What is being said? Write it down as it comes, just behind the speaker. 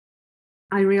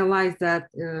I realized that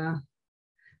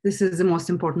this is the most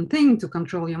important thing, to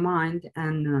control your mind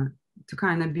and to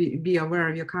kind of be aware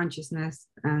of your consciousness,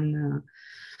 and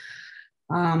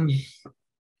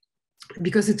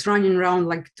because it's running around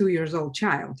like 2-year-old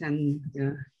child, and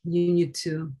you need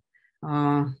to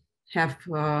have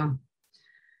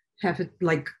it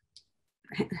like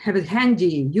have it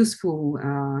handy, useful,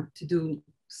 to do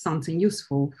something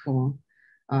useful for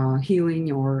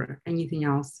healing or anything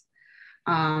else.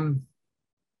 And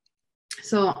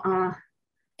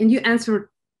you answered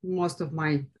most of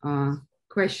my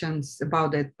questions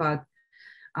about it, but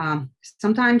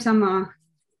sometimes I'm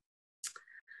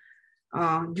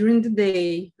during the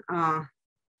day,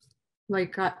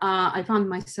 like I found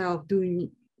myself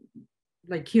doing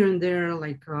like here and there,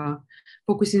 like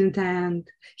focusing intent,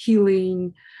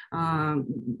 healing,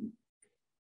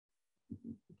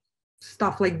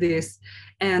 stuff like this.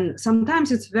 And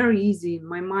sometimes it's very easy.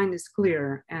 My mind is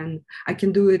clear and I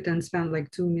can do it and spend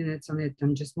like 2 minutes on it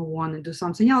and just move on and do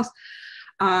something else.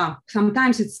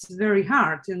 Sometimes it's very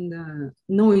hard and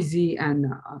noisy, and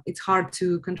it's hard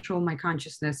to control my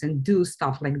consciousness and do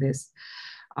stuff like this.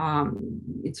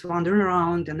 It's wandering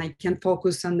around and I can't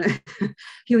focus on the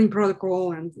healing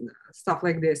protocol and stuff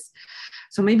like this.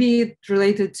 So maybe it's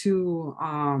related to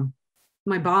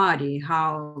my body,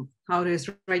 how it is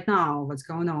right now, what's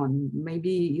going on.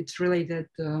 Maybe it's related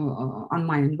on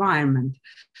my environment.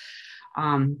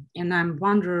 And I'm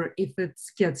wondering if it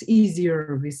gets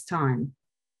easier with time.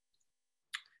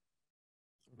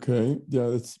 Okay,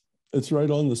 yeah, it's right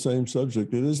on the same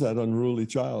subject. It is that unruly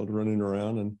child running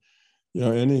around, and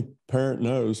any parent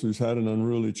knows who's had an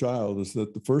unruly child is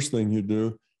that the first thing you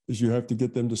do is you have to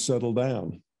get them to settle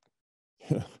down.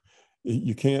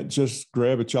 You can't just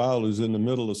grab a child who's in the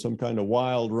middle of some kind of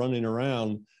wild running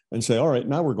around and say, all right,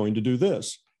 now we're going to do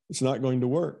this. It's not going to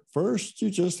work. First, you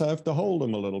just have to hold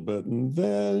them a little bit, and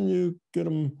then you get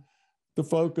them to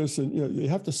focus, and you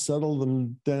have to settle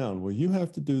them down. Well, you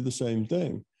have to do the same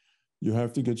thing. You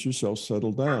have to get yourself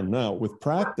settled down. Now, with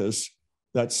practice,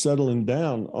 that settling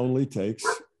down only takes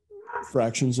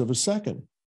fractions of a second.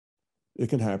 It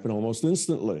can happen almost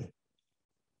instantly.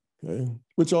 Okay,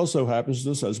 which also happens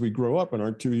to us as we grow up and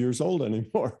aren't 2 years old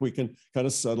anymore. We can kind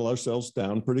of settle ourselves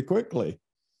down pretty quickly,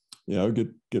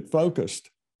 get focused.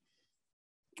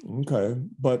 Okay,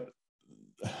 but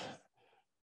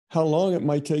how long it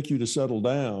might take you to settle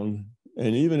down,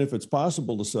 and even if it's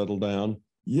possible to settle down,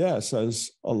 yes, has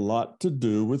a lot to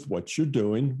do with what you're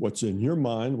doing, what's in your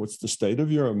mind, what's the state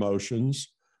of your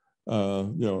emotions,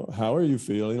 how are you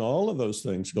feeling, all of those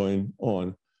things going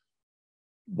on.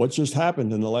 What just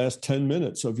happened in the last 10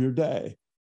 minutes of your day?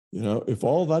 If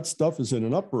all that stuff is in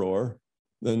an uproar,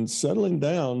 then settling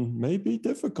down may be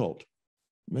difficult,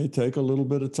 may take a little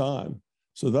bit of time.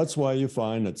 So that's why you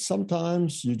find that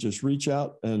sometimes you just reach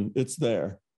out and it's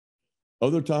there.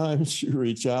 Other times you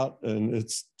reach out and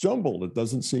it's jumbled. It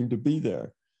doesn't seem to be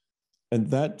there. And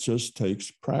that just takes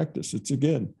practice. It's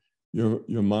again,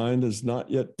 your mind is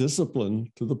not yet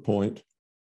disciplined to the point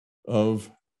of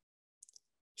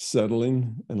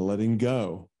settling and letting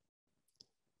go.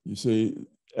 You see,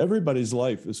 everybody's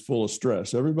life is full of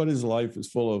stress. Everybody's life is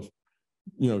full of,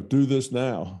 do this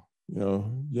now.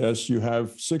 Yes, you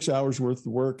have 6 hours worth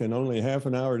of work and only half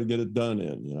an hour to get it done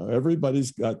in.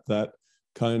 Everybody's got that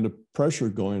kind of pressure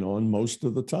going on most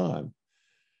of the time.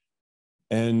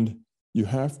 And you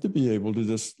have to be able to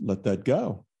just let that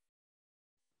go.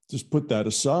 Just put that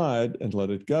aside and let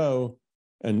it go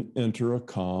and enter a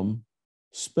calm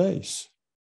space.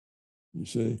 You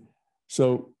see?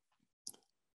 So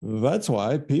that's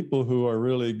why people who are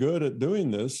really good at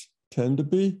doing this tend to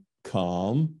be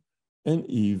calm and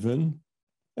even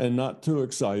and not too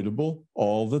excitable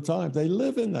all the time. They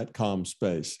live in that calm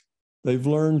space. They've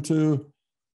learned to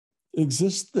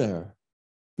exist there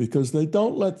because they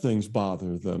don't let things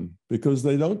bother them, because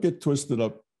they don't get twisted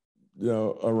up,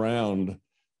 around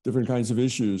different kinds of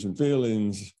issues and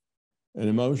feelings and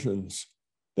emotions.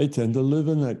 They tend to live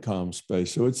in that calm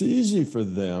space. So it's easy for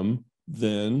them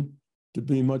then to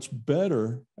be much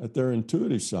better at their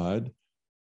intuitive side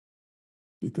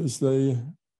because they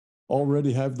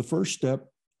already have the first step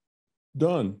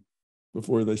done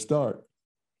before they start.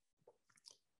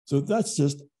 So that's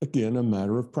just, again, a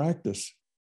matter of practice.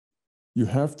 You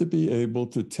have to be able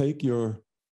to take your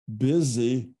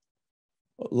busy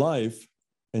life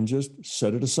and just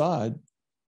set it aside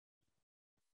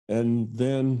and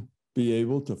then be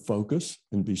able to focus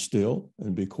and be still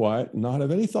and be quiet and not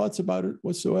have any thoughts about it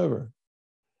whatsoever.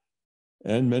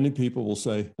 And many people will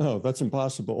say, oh, that's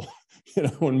impossible.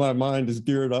 When my mind is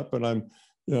geared up and I'm,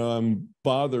 I'm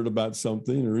bothered about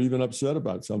something or even upset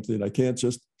about something, I can't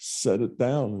just set it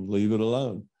down and leave it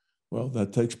alone. Well,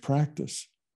 that takes practice.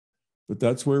 But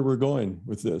that's where we're going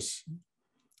with this.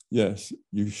 Yes,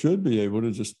 you should be able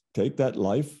to just take that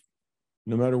life,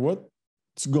 no matter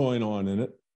what's going on in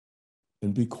it,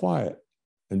 and be quiet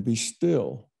and be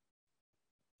still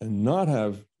and not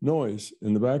have noise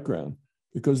in the background,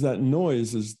 because that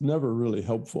noise is never really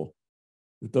helpful.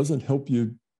 It doesn't help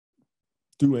you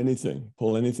do anything,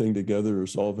 pull anything together or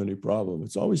solve any problem.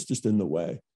 It's always just in the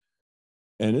way.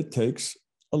 And it takes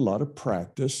a lot of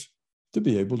practice to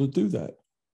be able to do that.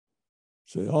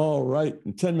 Say, all right,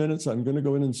 in 10 minutes, I'm going to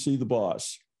go in and see the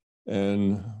boss.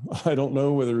 And I don't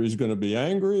know whether he's going to be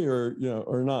angry or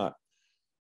not.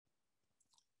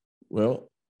 Well,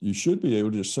 you should be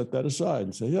able to just set that aside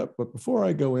and say, yep, but before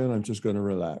I go in, I'm just going to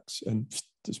relax. And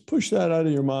just push that out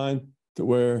of your mind to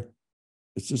where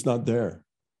it's just not there.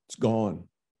 It's gone.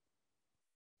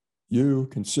 You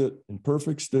can sit in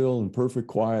perfect still and perfect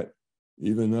quiet,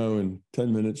 even though in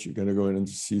 10 minutes you're going to go in and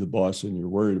see the boss and you're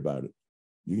worried about it.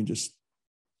 You can just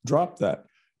drop that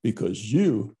because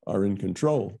you are in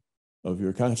control of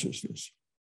your consciousness.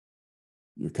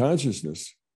 Your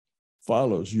consciousness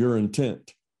follows your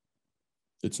intent.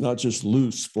 It's not just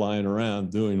loose flying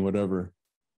around doing whatever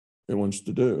it wants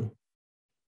to do.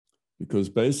 Because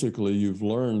basically you've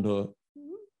learned to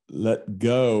let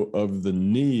go of the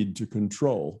need to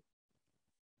control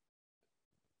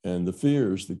and the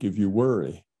fears that give you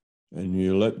worry. And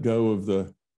you let go of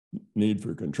the need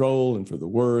for control and for the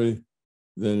worry,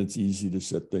 then it's easy to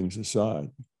set things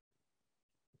aside.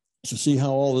 So see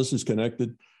how all this is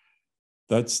connected?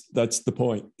 That's the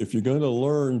point. If you're going to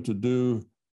learn to do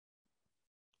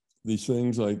these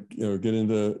things like, get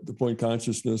into the point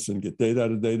consciousness and get data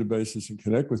out of databases and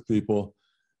connect with people,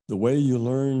 the way you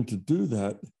learn to do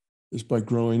that is by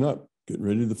growing up. Get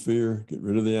rid of the fear, get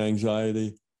rid of the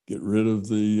anxiety, get rid of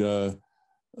the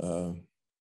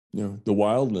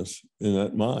wildness in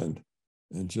that mind,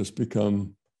 and just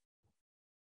become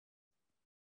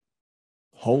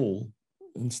whole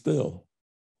and still.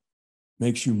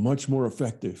 Makes you much more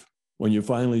effective. When you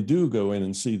finally do go in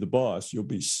and see the boss, you'll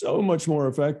be so much more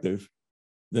effective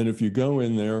than if you go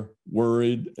in there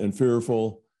worried and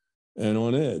fearful and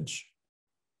on edge.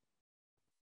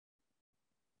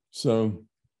 So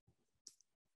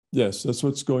yes, that's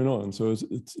what's going on. So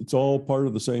it's all part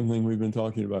of the same thing we've been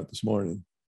talking about this morning.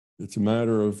 It's a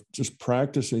matter of just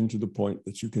practicing to the point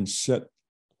that you can set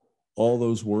all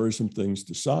those worrisome things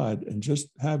aside and just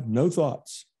have no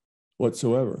thoughts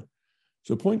whatsoever.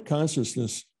 So point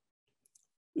consciousness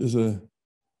is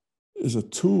a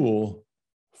tool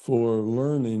for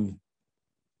learning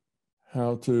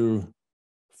how to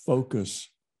focus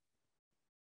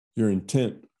your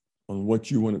intent on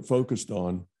what you want it focused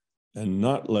on, and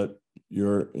not let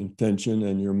your intention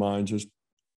and your mind just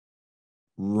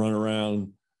run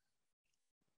around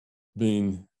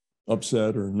being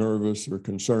upset or nervous or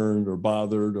concerned or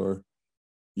bothered or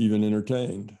even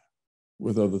entertained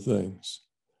with other things.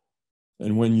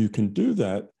 And when you can do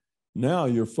that, now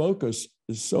your focus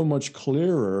is so much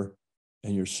clearer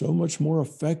and you're so much more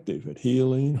effective at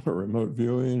healing or remote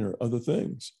viewing or other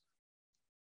things.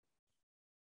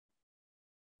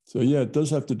 So yeah, it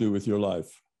does have to do with your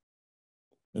life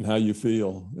and how you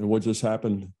feel and what just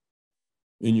happened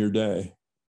in your day.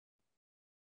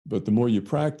 But the more you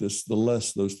practice, the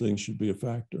less those things should be a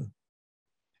factor.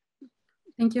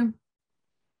 Thank you.